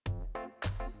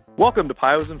Welcome to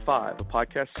Pios in 5, a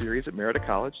podcast series at Merida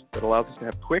College that allows us to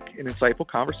have quick and insightful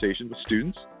conversations with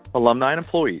students, alumni, and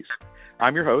employees.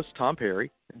 I'm your host, Tom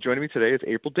Perry, and joining me today is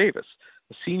April Davis,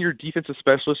 a senior defensive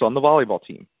specialist on the volleyball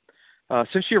team.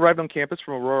 Since she arrived on campus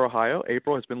from Aurora, Ohio,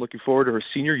 April has been looking forward to her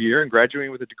senior year and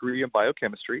graduating with a degree in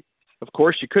biochemistry. Of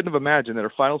course, she couldn't have imagined that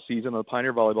her final season on the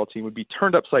Pioneer volleyball team would be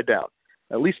turned upside down,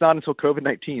 at least not until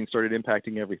COVID-19 started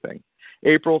impacting everything.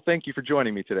 April, thank you for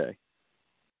joining me today.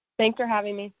 Thanks for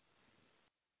having me.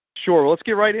 Sure. Well, let's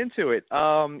get right into it.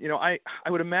 I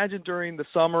would imagine during the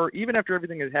summer, even after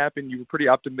everything had happened, you were pretty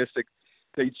optimistic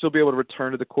that you'd still be able to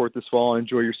return to the court this fall and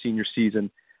enjoy your senior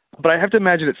season. But I have to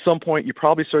imagine at some point you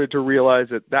probably started to realize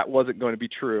that that wasn't going to be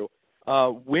true.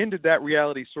 When did that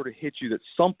reality sort of hit you that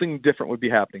something different would be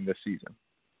happening this season?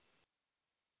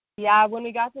 Yeah, when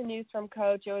we got the news from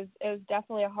Coach, it was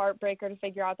definitely a heartbreaker to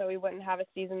figure out that we wouldn't have a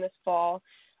season this fall.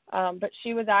 But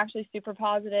she was actually super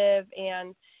positive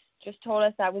and just told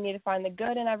us that we need to find the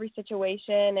good in every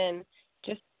situation and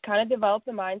just kind of develop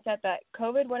the mindset that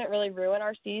COVID wouldn't really ruin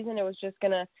our season. It was just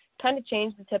going to kind of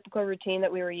change the typical routine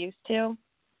that we were used to.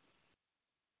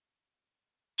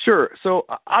 Sure. So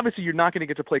obviously you're not going to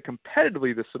get to play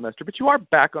competitively this semester, but you are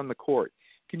back on the court.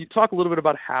 Can you talk a little bit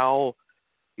about how,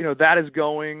 that is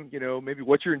going, maybe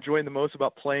what you're enjoying the most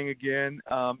about playing again,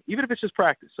 even if it's just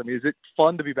practice? I mean, is it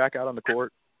fun to be back out on the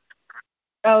court?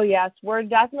 Oh, yes. We're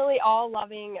definitely all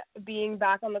loving being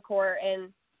back on the court, and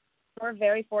we're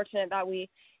very fortunate that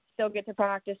we still get to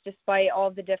practice despite all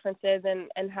of the differences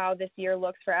and how this year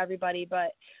looks for everybody.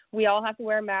 But we all have to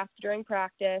wear masks during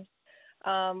practice.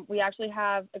 We actually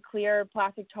have a clear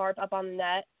plastic tarp up on the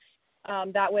net.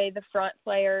 That way the front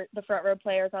row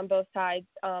players on both sides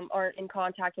aren't in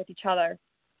contact with each other.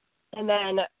 And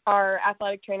then our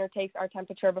athletic trainer takes our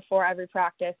temperature before every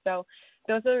practice. So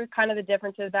those are kind of the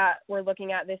differences that we're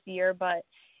looking at this year. But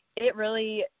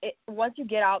once you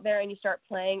get out there and you start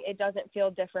playing, it doesn't feel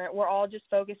different. We're all just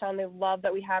focused on the love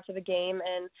that we have for the game,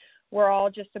 and we're all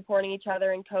just supporting each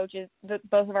other, and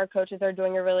both of our coaches are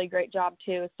doing a really great job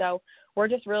too. So we're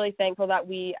just really thankful that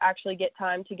we actually get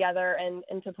time together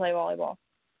and to play volleyball.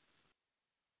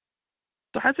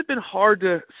 So has it been hard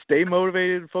to stay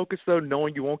motivated and focused, though,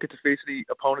 knowing you won't get to face any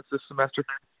opponents this semester?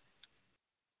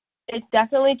 It's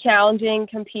definitely challenging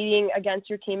competing against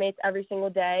your teammates every single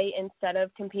day instead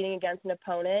of competing against an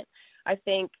opponent. I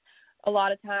think a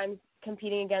lot of times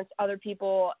competing against other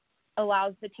people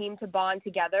allows the team to bond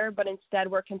together, but instead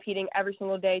we're competing every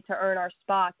single day to earn our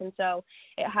spots. And so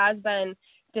it has been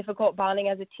difficult bonding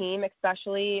as a team,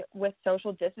 especially with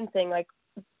social distancing. Like,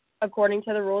 according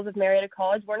to the rules of Merida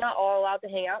College, we're not all allowed to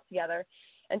hang out together.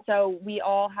 And so we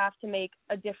all have to make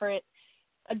a different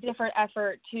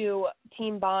effort to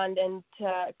team bond and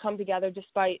to come together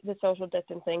despite the social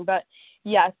distancing. But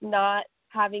yes, not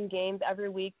having games every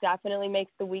week definitely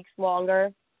makes the weeks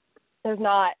longer. There's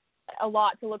not a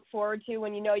lot to look forward to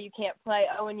when you can't play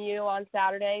ONU on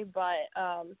Saturday, but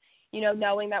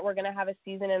knowing that we're going to have a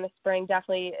season in the spring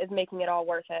definitely is making it all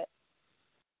worth it.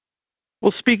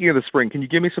 Well, speaking of the spring, can you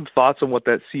give me some thoughts on what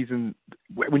that season,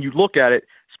 when you look at it,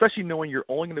 especially knowing you're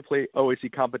only going to play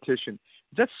OAC competition,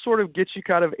 does that sort of get you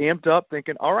kind of amped up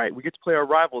thinking, all right, we get to play our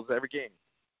rivals every game?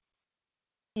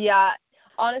 Yeah,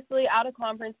 honestly,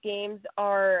 out-of-conference games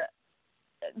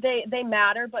they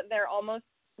matter, but they're almost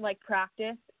like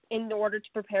practice in order to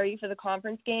prepare you for the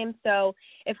conference game. So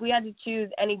if we had to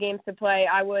choose any games to play,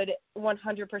 I would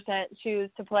 100% choose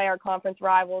to play our conference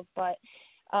rivals. But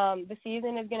the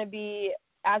season is going to be,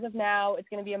 as of now, it's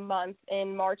going to be a month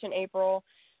in March and April.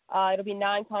 It'll be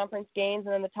 9 conference games,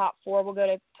 and then the top 4 will go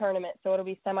to tournament. So it'll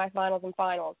be semifinals and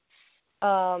finals.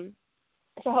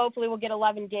 So hopefully we'll get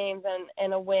 11 games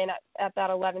and a win at that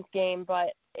 11th game.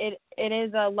 But it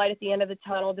is a light at the end of the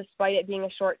tunnel. Despite it being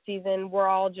a short season, we're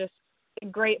all just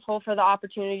grateful for the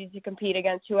opportunity to compete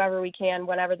against whoever we can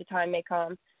whenever the time may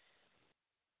come.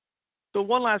 So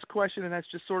one last question, and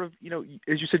that's just sort of,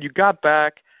 as you said, you got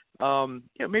back.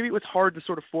 Maybe it was hard to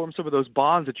sort of form some of those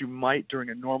bonds that you might during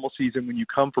a normal season when you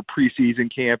come for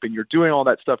preseason camp and you're doing all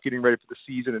that stuff, getting ready for the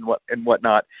season and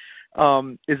whatnot.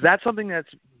 Is that something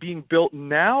that's being built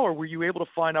now, or were you able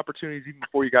to find opportunities even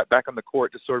before you got back on the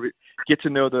court to sort of get to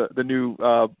know the new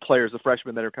players, the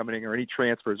freshmen that are coming in, or any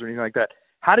transfers or anything like that?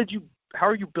 How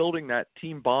are you building that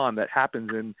team bond that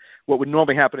happens in what would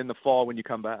normally happen in the fall when you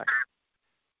come back?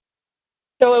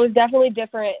 So it was definitely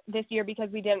different this year because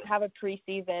we didn't have a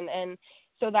preseason, and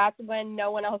so that's when no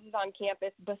one else is on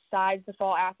campus besides the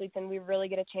fall athletes, and we really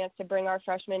get a chance to bring our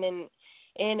freshmen in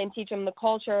and teach them the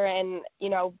culture and,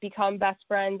 become best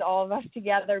friends, all of us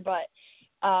together. But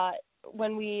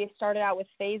when we started out with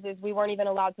phases, we weren't even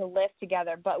allowed to lift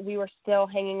together, but we were still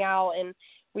hanging out and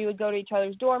we would go to each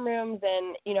other's dorm rooms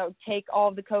and, take all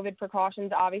of the COVID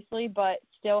precautions, obviously, but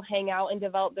still hang out and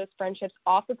develop those friendships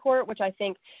off the court, which I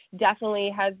think definitely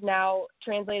has now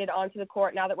translated onto the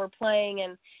court now that we're playing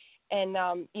and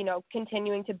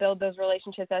continuing to build those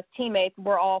relationships as teammates.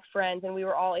 We're all friends, and we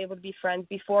were all able to be friends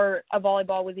before a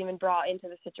volleyball was even brought into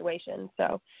the situation.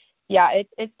 So, yeah,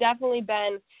 it's definitely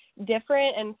been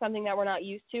different and something that we're not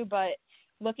used to, but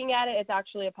looking at it, it's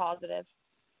actually a positive.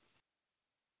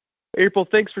 April,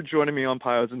 thanks for joining me on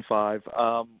Pios in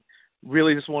 5.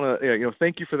 Really just want to,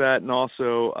 thank you for that, and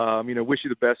also, wish you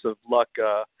the best of luck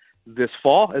this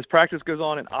fall as practice goes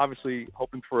on, and obviously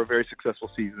hoping for a very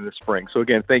successful season this spring. So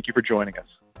again, thank you for joining us.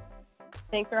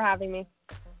 Thanks for having me.